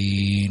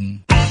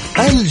وراجعين.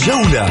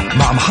 الجولة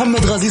مع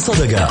محمد غازي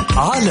صدقة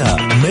على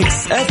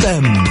ميكس اف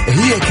ام،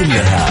 هي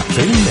كلها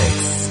في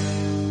الميكس.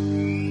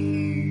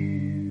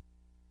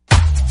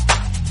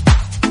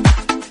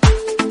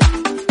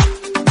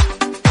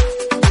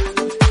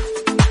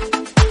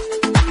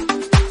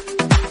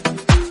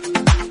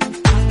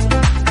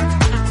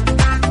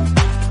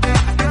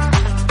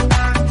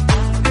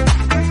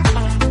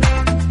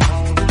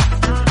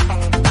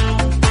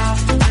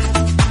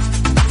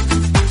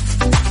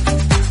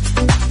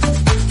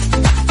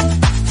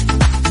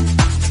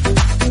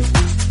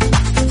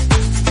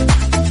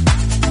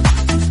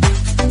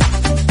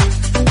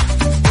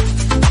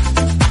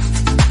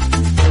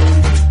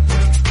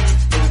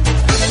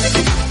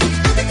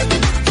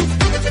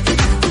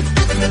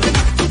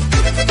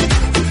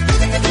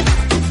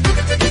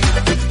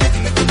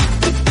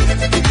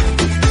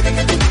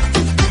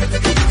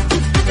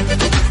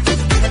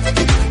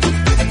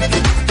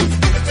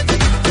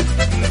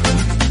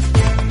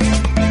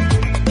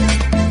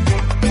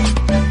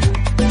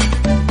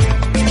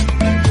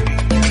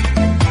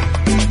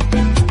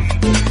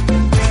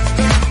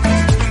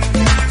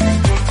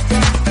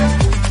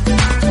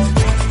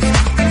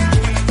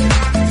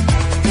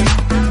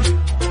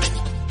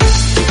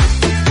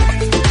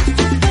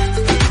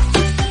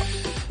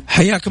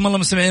 حياكم الله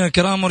مستمعينا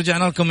الكرام،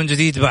 ورجعنا لكم من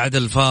جديد بعد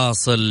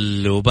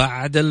الفاصل.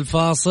 وبعد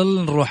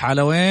الفاصل نروح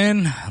على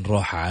وين؟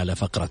 نروح على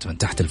فقرة من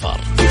تحت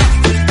الفار.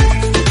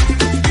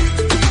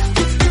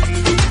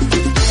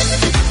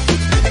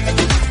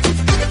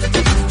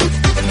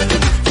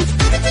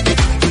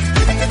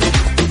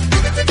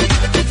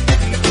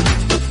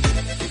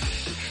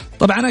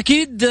 طبعا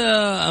أكيد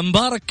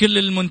مبارك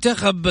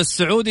للمنتخب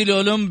السعودي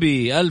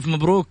الأولمبي، ألف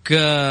مبروك.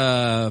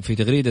 في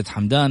تغريدة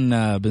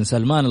حمدان بن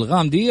سلمان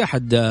الغامدي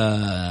أحد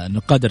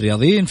نقاد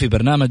الرياضيين في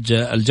برنامج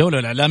الجولة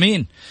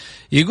الإعلاميين،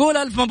 يقول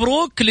ألف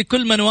مبروك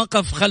لكل من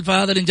وقف خلف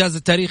هذا الإنجاز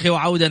التاريخي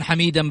وعودا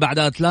حميدا بعد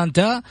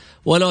أتلانتا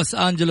ولوس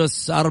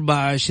أنجلوس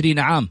 24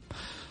 عام.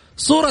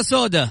 صورة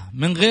سوداء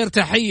من غير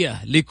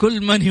تحية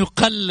لكل من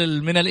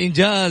يقلل من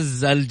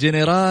الإنجاز.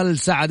 الجنرال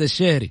سعد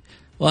الشهري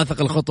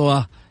واثق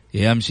الخطوة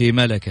يمشي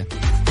ملكا.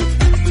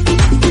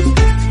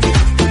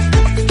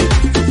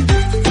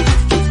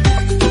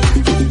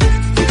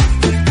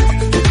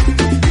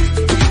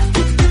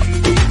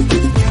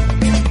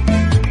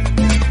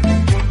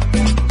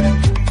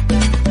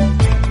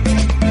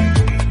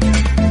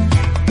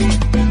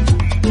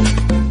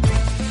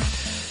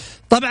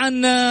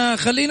 طبعا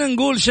خلينا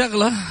نقول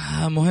شغلة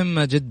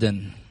مهمة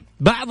جدا.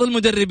 بعض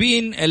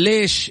المدربين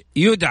ليش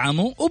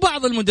يدعموا،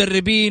 وبعض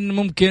المدربين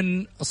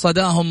ممكن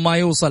صداهم ما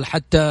يوصل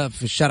حتى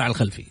في الشارع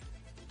الخلفي.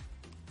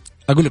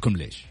 أقول لكم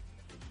ليش.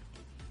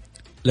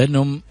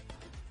 لأنهم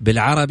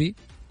بالعربي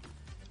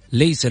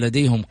ليس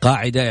لديهم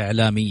قاعدة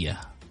إعلامية.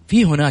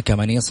 في هناك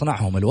من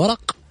يصنعهم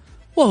الورق،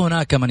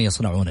 وهناك من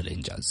يصنعون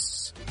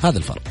الإنجاز. هذا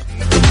الفرق.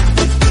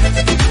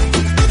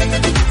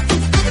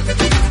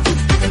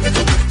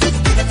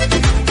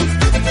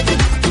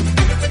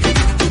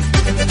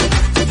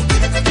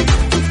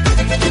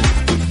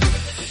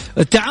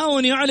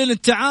 التعاون يعلن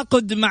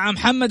التعاقد مع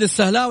محمد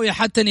السهلاوي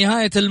حتى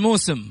نهاية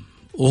الموسم،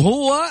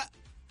 وهو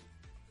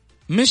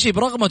مشي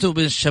برغمته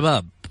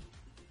بالشباب.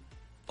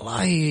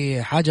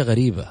 والله حاجة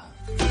غريبة.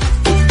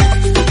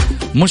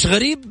 مش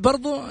غريب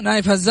برضو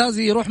نايف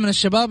هزازي يروح من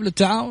الشباب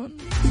للتعاون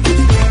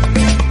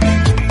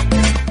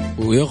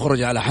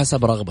ويخرج على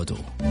حسب رغبته.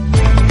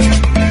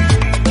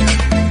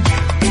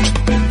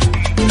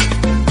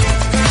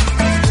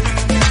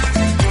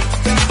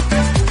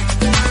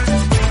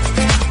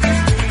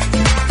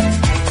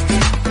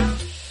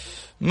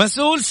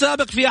 مسؤول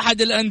سابق في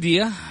أحد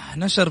الأندية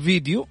نشر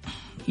فيديو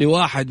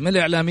لواحد من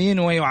الإعلاميين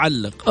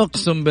ويعلق: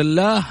 أقسم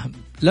بالله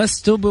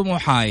لست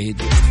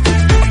بمحايد.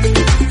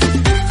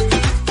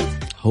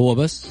 هو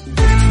بس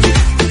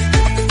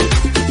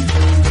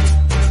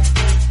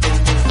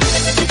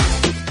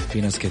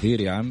في ناس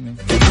كثير يا عمي.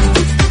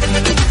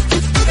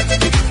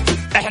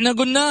 احنا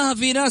قلناها،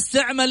 في ناس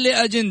تعمل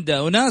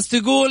لأجندة، وناس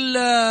تقول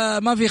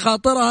ما في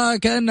خاطرها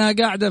كأنها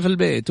قاعدة في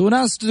البيت،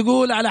 وناس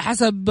تقول على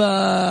حسب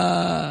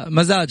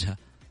مزاجها،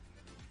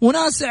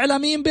 وناس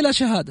إعلاميين بلا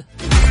شهادة.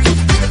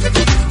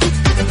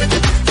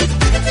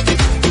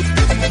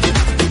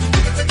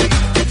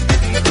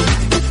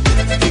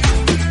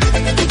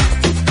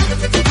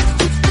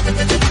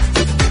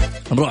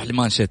 نروح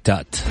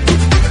لمانشيتات.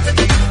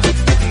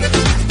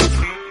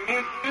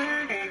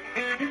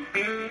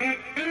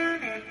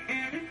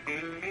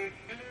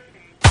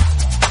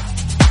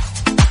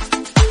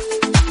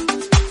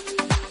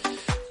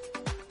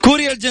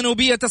 كوريا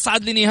الجنوبية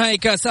تصعد لنهائي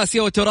كأس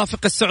آسيا وترافق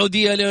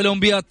السعودية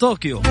لأولمبياد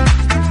طوكيو.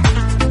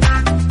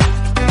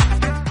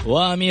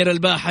 وأمير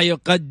الباحة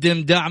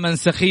يقدم دعما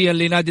سخيا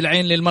لنادي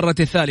العين للمرة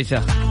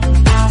الثالثة.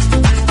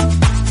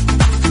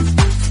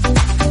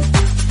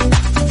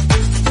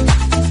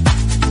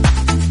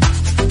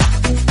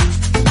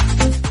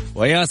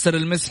 وياسر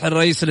المسح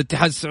الرئيس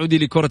الاتحاد السعودي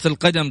لكرة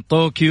القدم: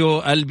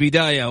 طوكيو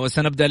البداية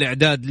وسنبدأ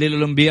الإعداد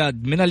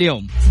للأولمبياد من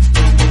اليوم.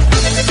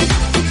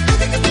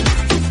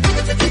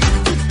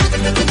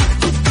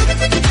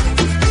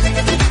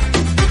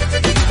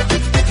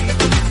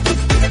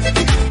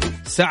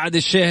 سعد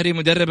الشهري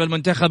مدرب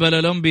المنتخب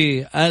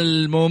الأولمبي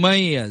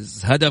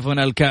المميز: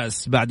 هدفنا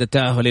الكأس بعد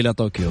التأهل إلى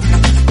طوكيو.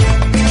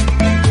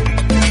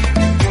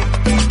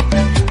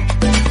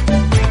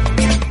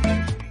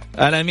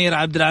 الأمير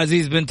عبد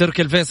العزيز بن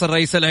تركي الفيصل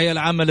رئيس الهيئة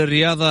العامة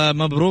للرياضة: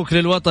 مبروك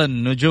للوطن،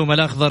 نجوم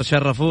الأخضر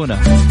شرفونا.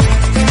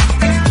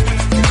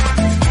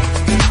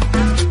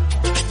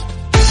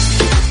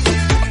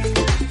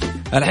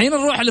 الحين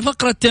نروح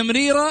لفقرة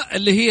تمريرة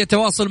اللي هي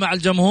تواصل مع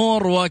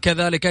الجمهور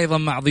وكذلك أيضا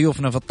مع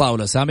ضيوفنا في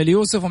الطاولة سامي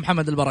اليوسف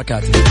ومحمد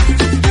البركاتي.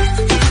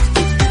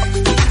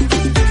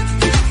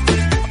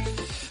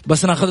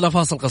 بس ناخذ له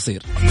فاصل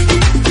قصير.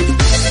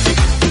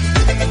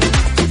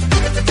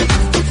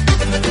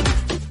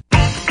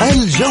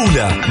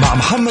 الجولة مع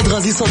محمد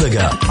غازي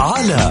صدقة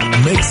على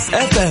ميكس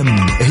اف ام،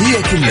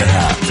 هي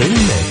كلها في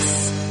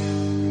الميكس.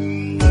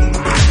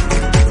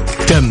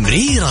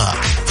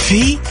 تمريرة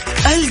في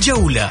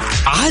الجولة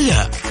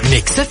على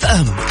ميكس اف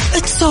ام.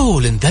 It's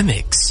all in the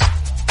mix.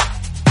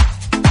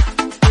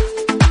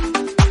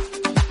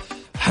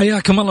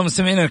 حياكم الله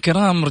مستمعينا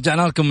الكرام،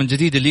 رجعنا لكم من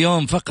جديد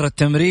اليوم فقرة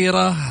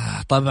تمريرة،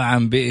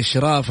 طبعا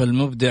بإشراف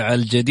المبدع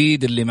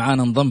الجديد اللي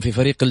معانا انضم في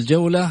فريق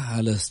الجولة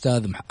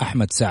الأستاذ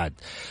أحمد سعد،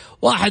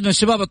 واحد من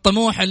الشباب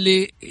الطموح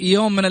اللي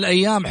يوم من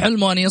الأيام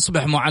حلمه أن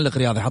يصبح معلق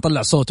رياضي.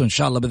 حطلع صوته إن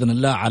شاء الله بإذن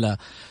الله على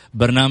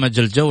برنامج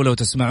الجولة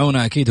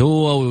وتسمعونه أكيد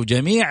هو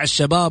وجميع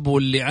الشباب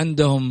واللي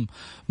عندهم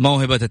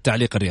موهبة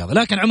التعليق الرياضي.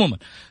 لكن عموما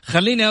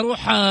خليني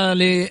أروح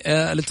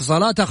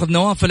للاتصالات، أخذ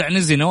نواف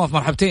العنزي. نواف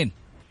مرحبتين.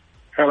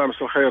 هلا،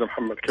 مساء الخير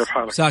محمد، كيف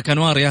حالك؟ مساك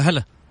أنوار، يا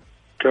هلا.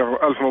 كيف؟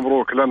 ألف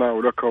مبروك لنا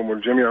ولكم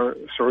والجميع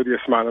السعودي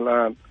يسمعنا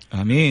الآن.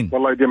 آمين.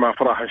 والله يديم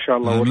أفراح إن شاء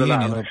الله،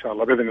 ولا إن شاء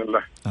الله بإذن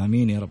الله.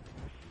 آمين يا رب.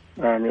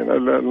 آمين.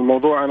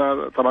 الموضوع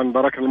أنا طبعا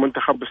بارك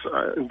المنتخب، بس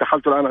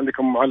دخلت الآن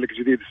عندكم معلق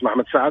جديد اسمه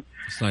أحمد سعد.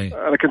 صحيح.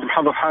 أنا كنت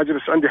محضر حاجة،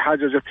 بس عندي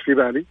حاجة جت في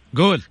بالي.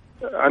 قول.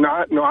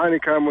 أنا نعاني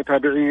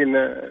كمتابعين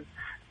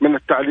من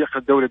التعليق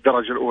الدوري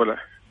الدرجة الأولى،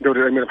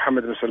 دوري الأمير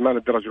محمد بن سلمان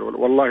الدرجة الأولى.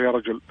 والله يا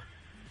رجل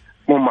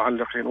مو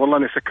معلقين، والله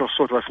أنا أسكر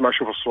الصوت وأسمع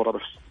أشوف الصورة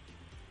بس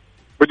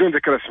بدون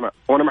ذكر اسماء،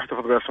 وأنا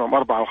محتفظ بأسماء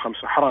 4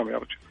 و5. حرام يا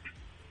رجل،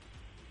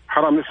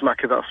 حرام نسمع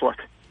كذا أصوات.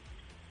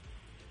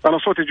 أنا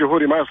صوتي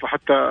جمهوري ما يصلح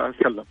حتى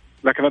أتكلم،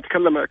 لكن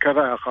أتكلم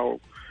كذائقة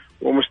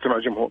ومستمع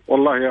جمهور.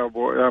 والله يا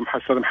أبو يا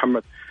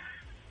محمد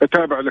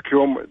أتابع لك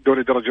يوم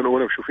دوري الدرجة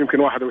الأولى وشوف، يمكن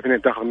 1 أو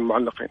 2 تأخذ من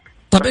المعلقين.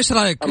 طب إيش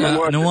رأيك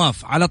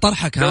نواف على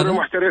طرحك هذا؟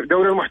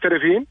 دوري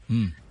المحترفين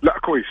لا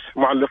كويس،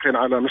 معلقين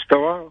على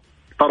مستوى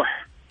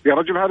طرح. يا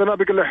رجل هذا ما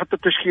بقى له يحط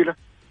التشكيلة،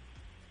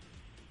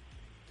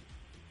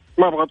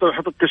 ما أبغى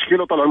يحط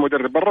التشكيلة وطلع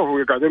المدرب برا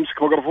وهو قاعد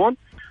يمسك ميكروفون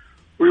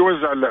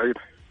ويوزع اللعيبة.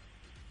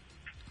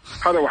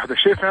 هذا واحدة.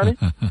 شيء ثاني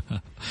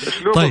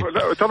طيب.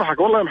 لا تضحك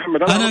والله يا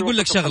محمد. أنا أقول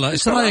لك شغلة،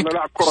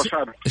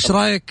 إيش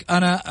رأيك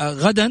أنا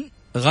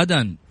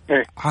غدا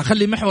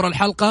هخلي محور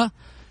الحلقة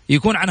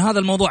يكون عن هذا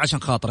الموضوع عشان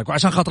خاطرك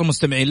وعشان خاطر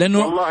المستمعين،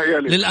 لأنه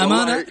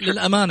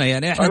للأمانة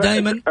يعني إحنا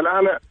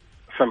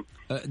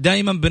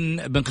دائما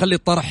بنخلي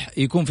الطرح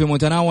يكون في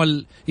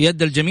متناول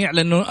يد الجميع،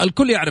 لأنه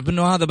الكل يعرف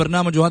أنه هذا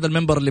برنامج وهذا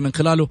المنبر اللي من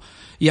خلاله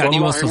يعني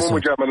يوصل صوت. مو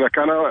مجاملة لك،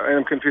 أنا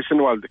يمكن في سن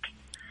والدك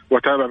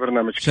وتابع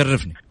برنامج.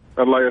 شرفني.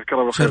 الله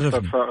يذكره بالخير.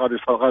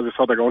 غادي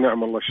صدقة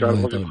ونعم الله، الشاعر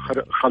رجل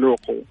خلوق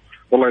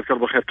والله يذكره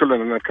بالخير،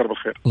 كلنا نذكره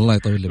بالخير. الله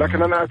يطول لي.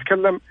 لكن أنا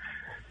أتكلم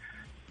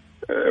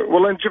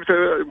والله أنت جبت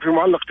في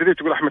معلق جديد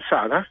تقول أحمد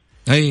سعد، ها؟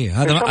 اي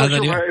هذا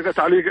إذا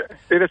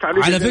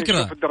تعليق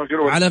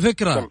على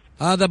فكرة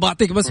هذا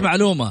بعطيك بس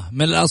معلومة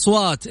من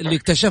الأصوات اللي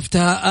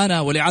اكتشفتها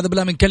أنا، والعياذ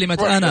بالله من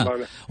كلمة أنا،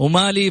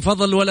 وما لي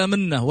فضل ولا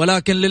منه،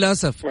 ولكن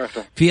للأسف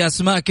في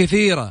أسماء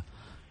كثيرة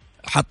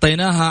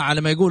حطيناها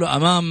على ما يقولوا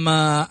أمام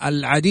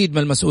العديد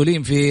من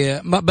المسؤولين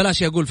في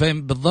بلاش يقول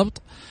فين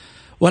بالضبط،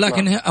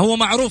 ولكن هو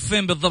معروف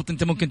فين بالضبط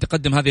أنت ممكن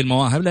تقدم هذه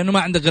المواهب، لأنه ما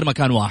عندك غير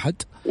مكان واحد.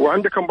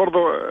 وعندكم برضو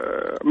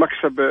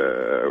مكسب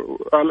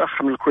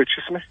الأخ من الكويت،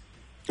 شو اسمه؟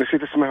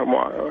 نسيت اسمه.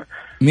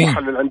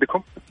 محلل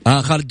عندكم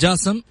خالد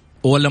جاسم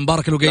ولا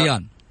مبارك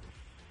الوقيان؟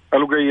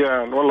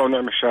 الوقيان. والله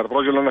ونعم الشارب،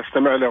 رجل أنا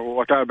استمع له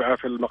وأتابعه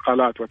في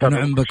المقالات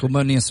نعم بك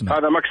ومن يسمع.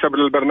 هذا مكسب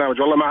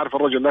للبرنامج، والله ما أعرف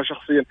الرجل لا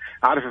شخصيا،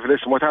 أعرفه في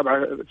الاسم وأتابعه،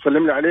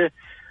 تسلمني عليه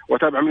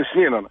وأتابع من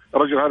سنين أنا.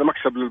 الرجل هذا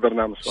مكسب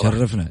للبرنامج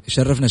صراحة.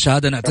 شرفنا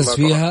شهادة نعتز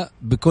فيها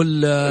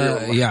بكل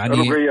يعني.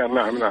 الوقيان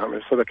نعم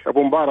صدق.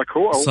 أبو مبارك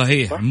هو أو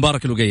صحيح صح؟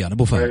 مبارك الوقيان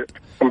أبو فهد.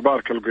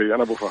 مبارك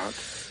الوقيان أبو فهد.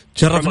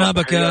 شرفنا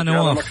بك يا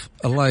نواف،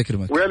 الله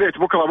يكرمك. ويا ليت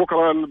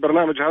بكره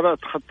البرنامج هذا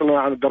تحط لنا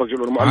عن الدرجه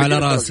الاولى. على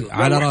راسي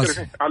على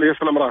راسي، على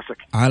يسلم راسك،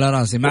 على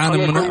راسي.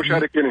 معنا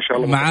مشاركين ان شاء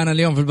الله. معنا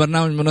اليوم في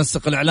البرنامج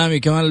المنسق الاعلامي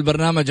كمان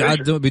البرنامج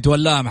عاد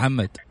بيتولاها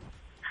محمد.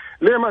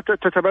 ليه ما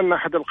تتبنى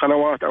احد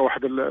القنوات او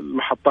احد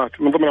المحطات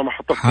من ضمن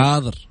محطات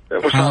حاضر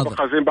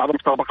زي بعض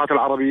المسابقات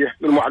العربيه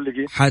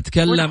للمعلقين؟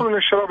 حتكلم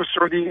الشباب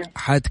السعوديين،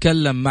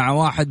 حتكلم مع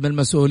واحد من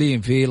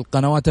المسؤولين في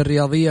القنوات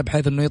الرياضيه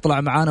بحيث انه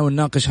يطلع معانا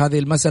ونناقش هذه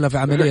المساله في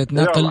عمليه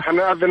نقل.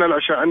 احنا اذن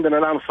العشاء عندنا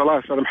الان الصلاه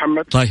استاذ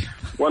محمد. طيب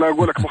وانا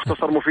اقول لك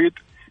مختصر مفيد،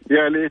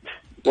 يا ليت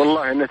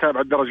والله اني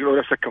اتابع الدرجه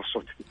الاولى سكر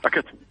الصوت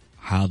اكيد.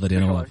 حاضر يا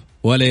نواف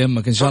ولا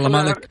يهمك ان شاء الله.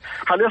 مالك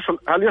هل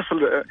يصل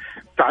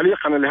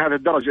تعليقا لهذه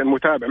الدرجه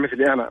المتابع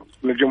مثلي انا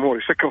من الجمهور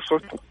يسكر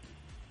الصوت؟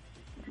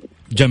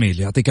 جميل،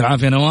 يعطيك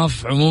العافيه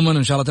نواف. عموما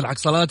ان شاء الله تلحق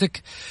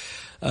صلاتك.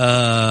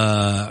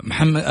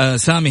 محمد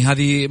سامي،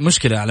 هذه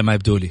مشكله على ما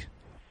يبدو لي.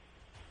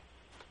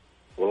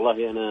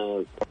 والله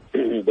انا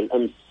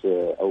بالامس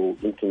او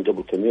يمكن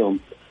قبل كم يوم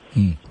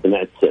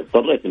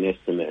اضطريت اني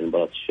استمع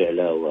لمباراه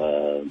الشعلة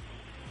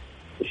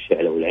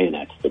والعين.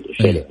 اعتقد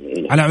الشعلة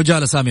يعني على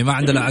عجاله سامي، ما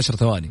عندنا 10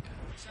 ثواني.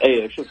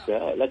 ايوه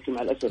شفتها، لكن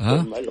مع الاسف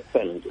المعلق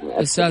فعلا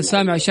استاذ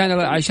سامي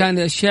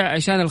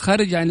عشان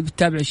الخارج يعني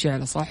بتتابع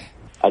الشعلة صح؟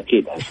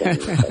 اكيد عشان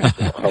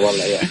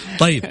والله يعني.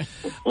 طيب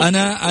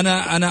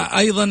انا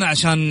ايضا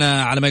عشان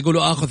على ما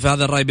يقولوا اخذ في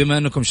هذا الراي بما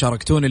انكم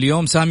شاركتوني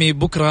اليوم. سامي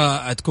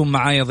بكره تكون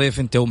معايا ضيف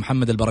انت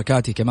ومحمد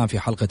البركاتي كمان في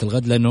حلقه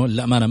الغد، لانه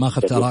للامانه ما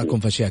اخذت ارائكم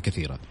في اشياء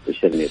كثيره.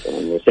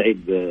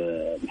 وسعيد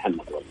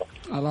محمد والله.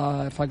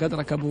 الله يرفع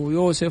قدرك ابو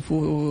يوسف،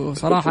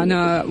 وصراحه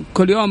انا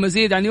كل يوم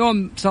مزيد عن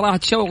يوم صراحه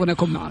تشوق ان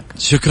اكون معك.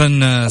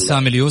 شكرا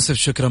سامي اليوسف،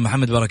 شكرا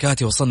محمد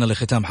بركاتي. وصلنا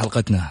لختام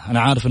حلقتنا.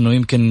 انا عارف انه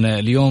يمكن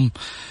اليوم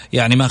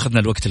يعني ما اخذنا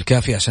الوقت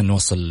الكافي عشان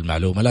نوصل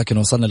المعلومه، لكن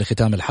وصلنا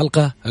لختام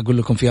الحلقه. اقول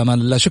لكم في امان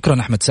الله. شكرا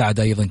احمد سعد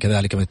ايضا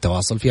كذلك من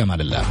التواصل. في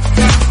امان الله.